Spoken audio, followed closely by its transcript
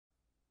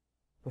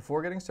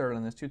Before getting started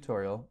on this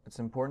tutorial, it's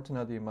important to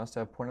know that you must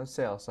have point of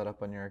sale set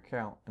up on your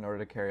account in order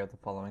to carry out the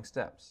following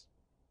steps.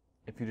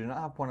 If you do not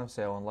have point of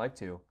sale and would like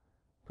to,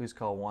 please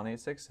call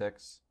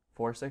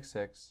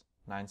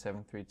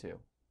 1-866-466-9732.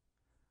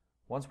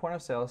 Once point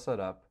of sale is set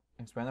up,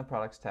 expand the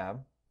Products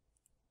tab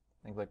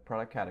and click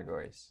Product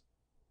Categories.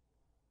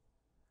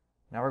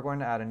 Now we're going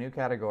to add a new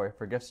category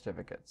for gift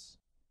certificates.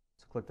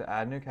 So click the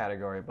Add New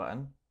Category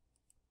button.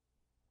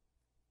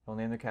 We'll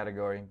name the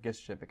category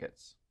Gift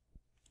Certificates.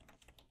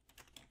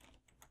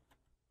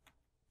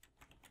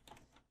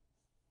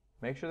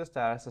 Make sure the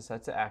status is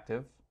set to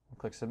active and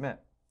click Submit.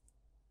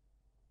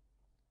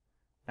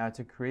 Now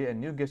to create a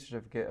new gift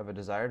certificate of a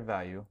desired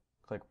value,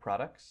 click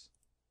Products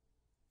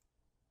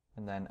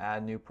and then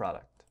Add New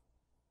Product.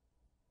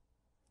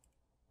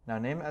 Now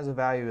name it as a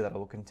value that it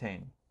will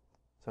contain.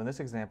 So in this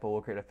example,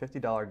 we'll create a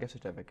 $50 gift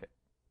certificate.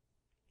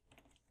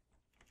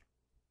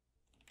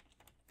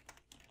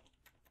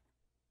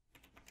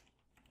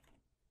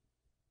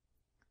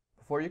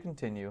 Before you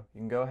continue, you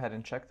can go ahead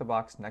and check the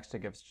box next to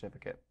gift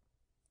certificate.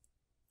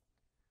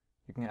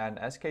 You can add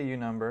an SKU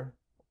number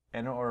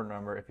and an order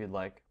number if you'd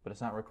like, but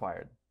it's not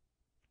required.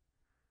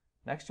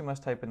 Next, you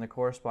must type in the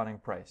corresponding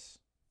price.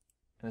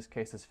 In this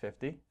case, it's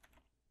 $50.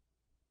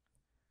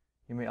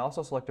 You may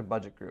also select a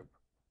budget group.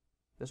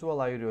 This will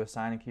allow you to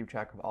assign and keep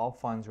track of all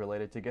funds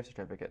related to gift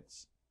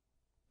certificates.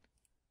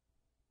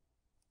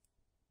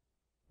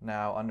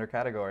 Now, under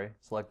Category,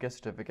 select Gift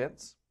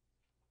Certificates.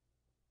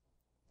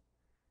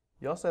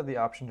 You also have the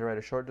option to write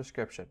a short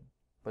description,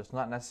 but it's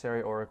not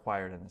necessary or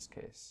required in this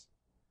case.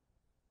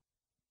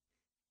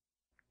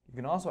 You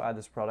can also add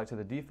this product to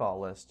the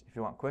default list if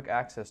you want quick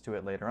access to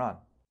it later on.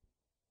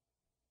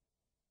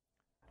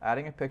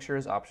 Adding a picture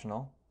is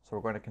optional, so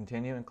we're going to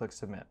continue and click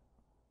Submit.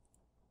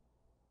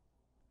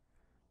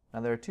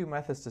 Now there are two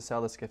methods to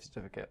sell this gift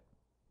certificate.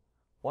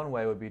 One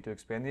way would be to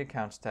expand the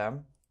Accounts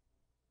tab,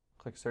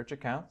 click Search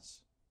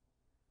Accounts,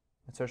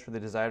 and search for the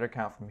desired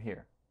account from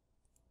here.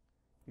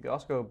 You can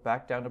also go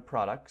back down to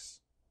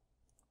Products,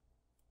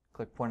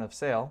 click Point of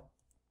Sale,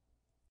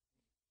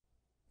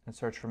 and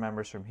search for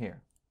members from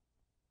here.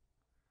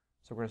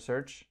 So we're going to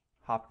search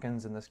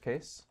Hopkins in this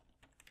case.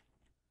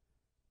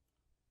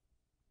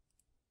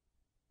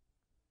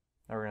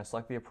 Now we're going to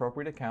select the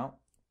appropriate account,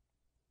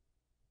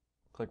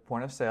 click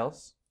Point of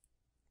Sales.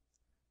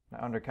 Now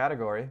under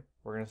Category,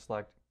 we're going to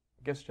select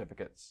Gift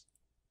Certificates.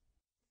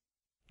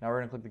 Now we're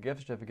going to click the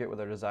gift certificate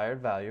with our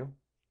desired value.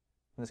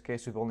 In this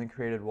case, we've only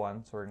created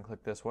one, so we're going to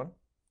click this one.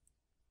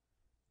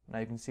 Now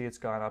you can see it's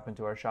gone up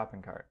into our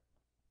shopping cart.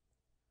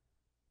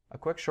 A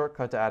quick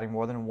shortcut to adding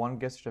more than one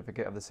gift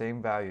certificate of the same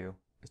value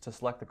is to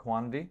select the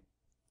quantity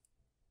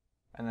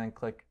and then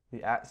click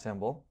the @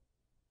 symbol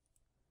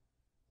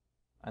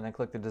and then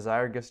click the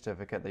desired gift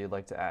certificate that you'd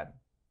like to add.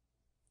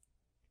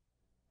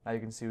 Now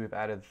you can see we've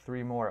added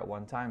 3 more at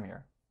one time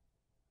here.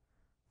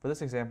 For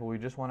this example, we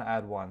just want to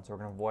add one, so we're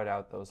going to void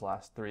out those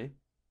last 3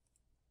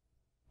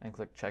 and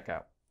click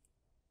Checkout.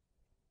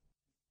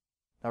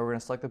 Now we're going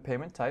to select the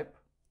payment type.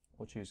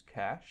 We'll choose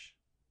cash.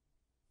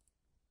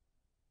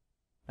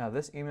 Now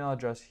this email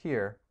address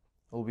here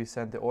will be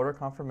sent the order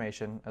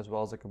confirmation as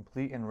well as a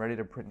complete and ready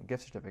to print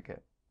gift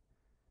certificate.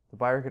 The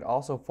buyer could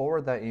also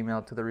forward that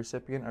email to the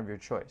recipient of your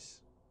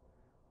choice.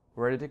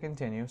 We're ready to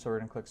continue, so we're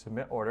going to click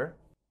Submit Order.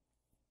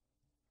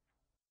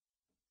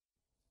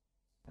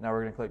 And now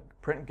we're going to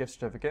click Print Gift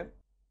Certificate.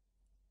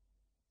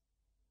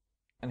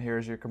 And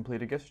here's your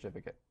completed gift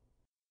certificate.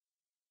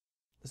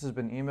 This has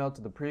been emailed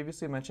to the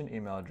previously mentioned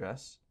email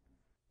address.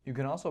 You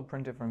can also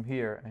print it from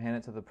here and hand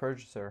it to the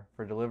purchaser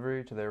for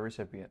delivery to their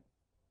recipient.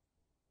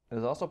 It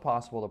is also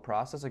possible to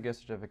process a gift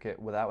certificate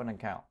without an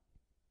account.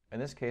 In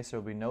this case, there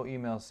will be no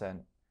email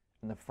sent,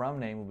 and the from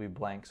name will be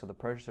blank so the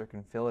purchaser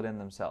can fill it in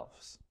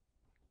themselves.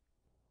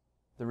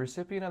 The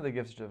recipient of the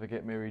gift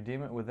certificate may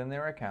redeem it within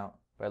their account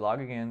by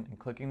logging in and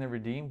clicking the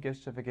Redeem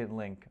Gift Certificate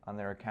link on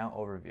their account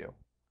overview.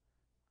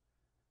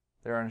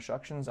 There are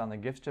instructions on the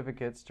gift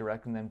certificates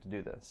directing them to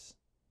do this.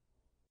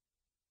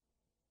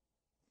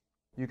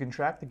 You can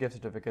track the gift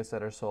certificates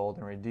that are sold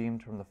and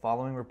redeemed from the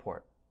following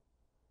report.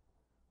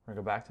 We're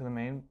going to go back to the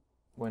main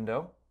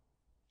window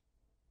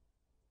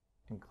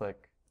and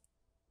click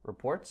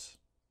Reports,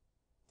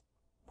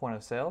 Point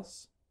of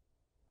Sales,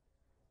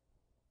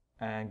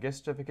 and Gift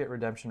Certificate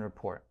Redemption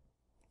Report.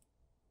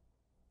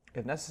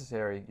 If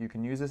necessary, you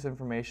can use this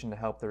information to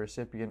help the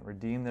recipient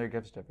redeem their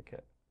gift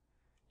certificate.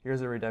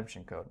 Here's a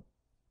redemption code.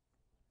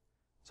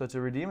 So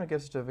to redeem a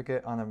gift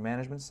certificate on the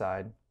management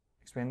side,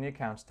 expand the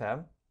Accounts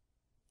tab,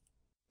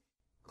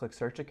 click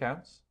Search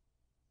Accounts,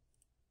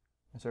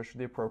 and search for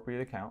the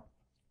appropriate account.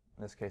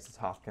 In this case, it's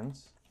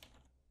Hopkins.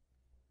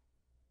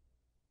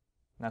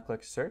 Now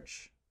click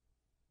Search.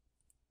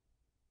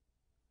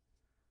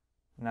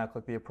 Now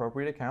click the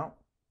appropriate account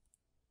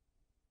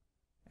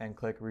and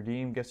click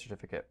Redeem Gift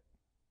Certificate.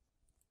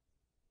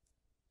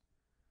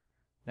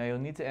 Now you'll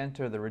need to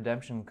enter the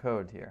redemption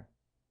code here.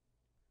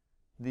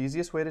 The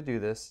easiest way to do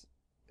this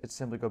is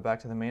simply go back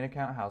to the Main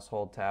Account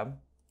Household tab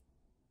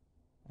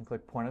and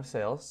click Point of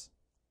Sales.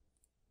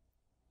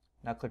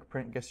 Now click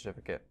Print Gift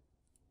Certificate.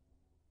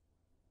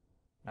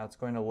 Now it's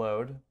going to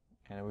load,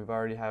 and we've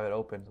already have it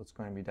open, so it's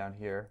going to be down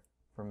here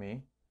for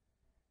me.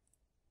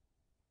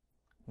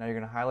 Now you're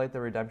going to highlight the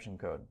redemption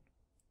code.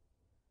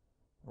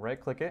 Right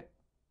click it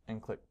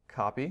and click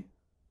copy.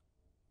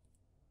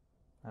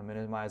 Now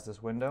minimize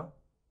this window.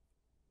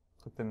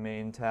 Click the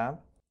main tab.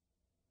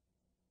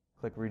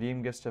 Click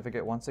redeem gift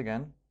certificate once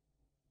again.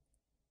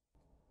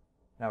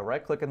 Now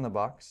right click in the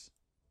box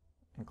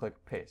and click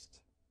paste.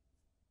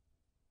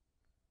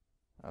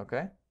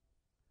 Okay.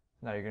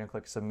 Now you're going to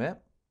click submit.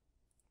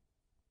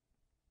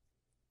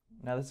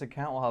 Now this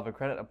account will have a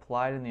credit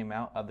applied in the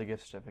amount of the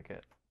gift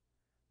certificate.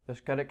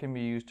 This credit can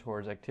be used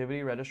towards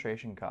activity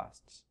registration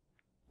costs.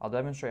 I'll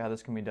demonstrate how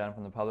this can be done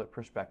from the public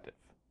perspective.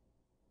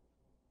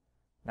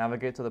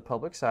 Navigate to the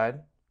public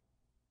side.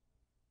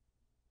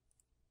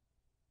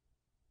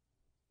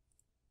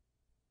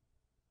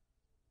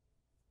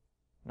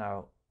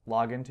 Now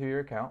log into your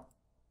account.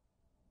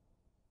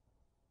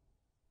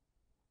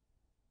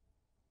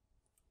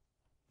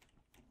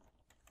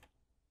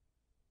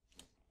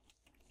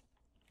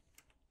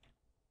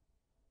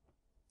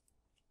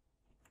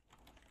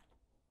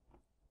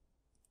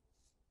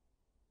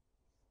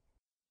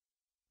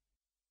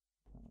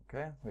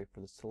 Okay, wait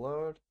for this to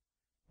load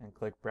and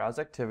click Browse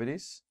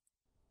Activities.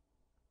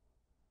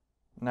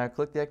 Now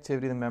click the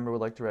activity the member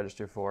would like to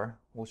register for.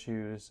 We'll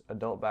choose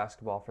adult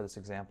basketball for this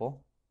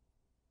example.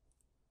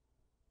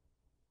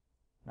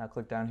 Now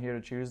click down here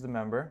to choose the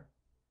member.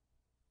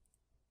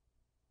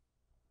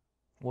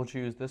 We'll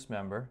choose this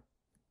member.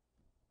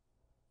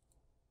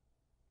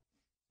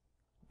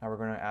 Now we're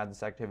going to add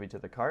this activity to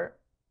the cart.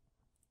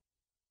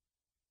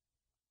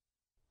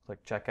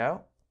 Click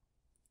Checkout.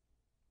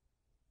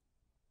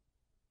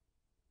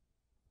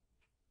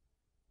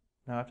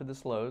 Now after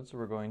this loads,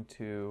 we're going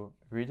to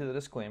agree to the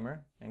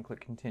disclaimer and click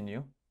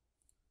Continue.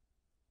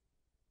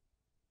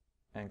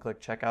 And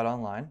click Checkout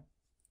Online.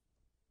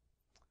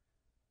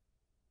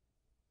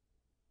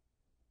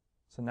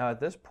 So now at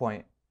this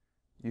point,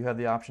 you have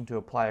the option to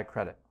apply a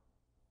credit,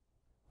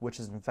 which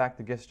is in fact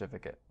the gift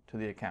certificate, to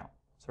the account.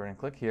 So we're going to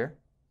click here.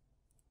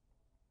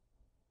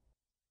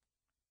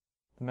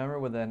 The member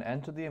would then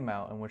enter the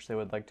amount in which they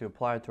would like to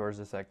apply towards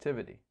this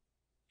activity.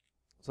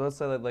 So let's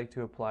say they'd like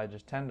to apply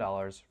just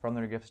 $10 from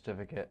their gift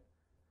certificate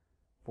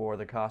for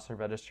the cost of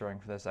registering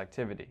for this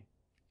activity.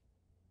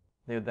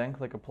 They would then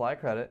click Apply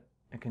Credit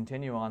and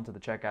continue on to the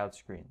checkout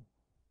screen.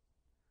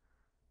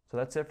 So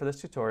that's it for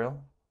this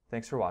tutorial.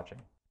 Thanks for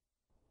watching.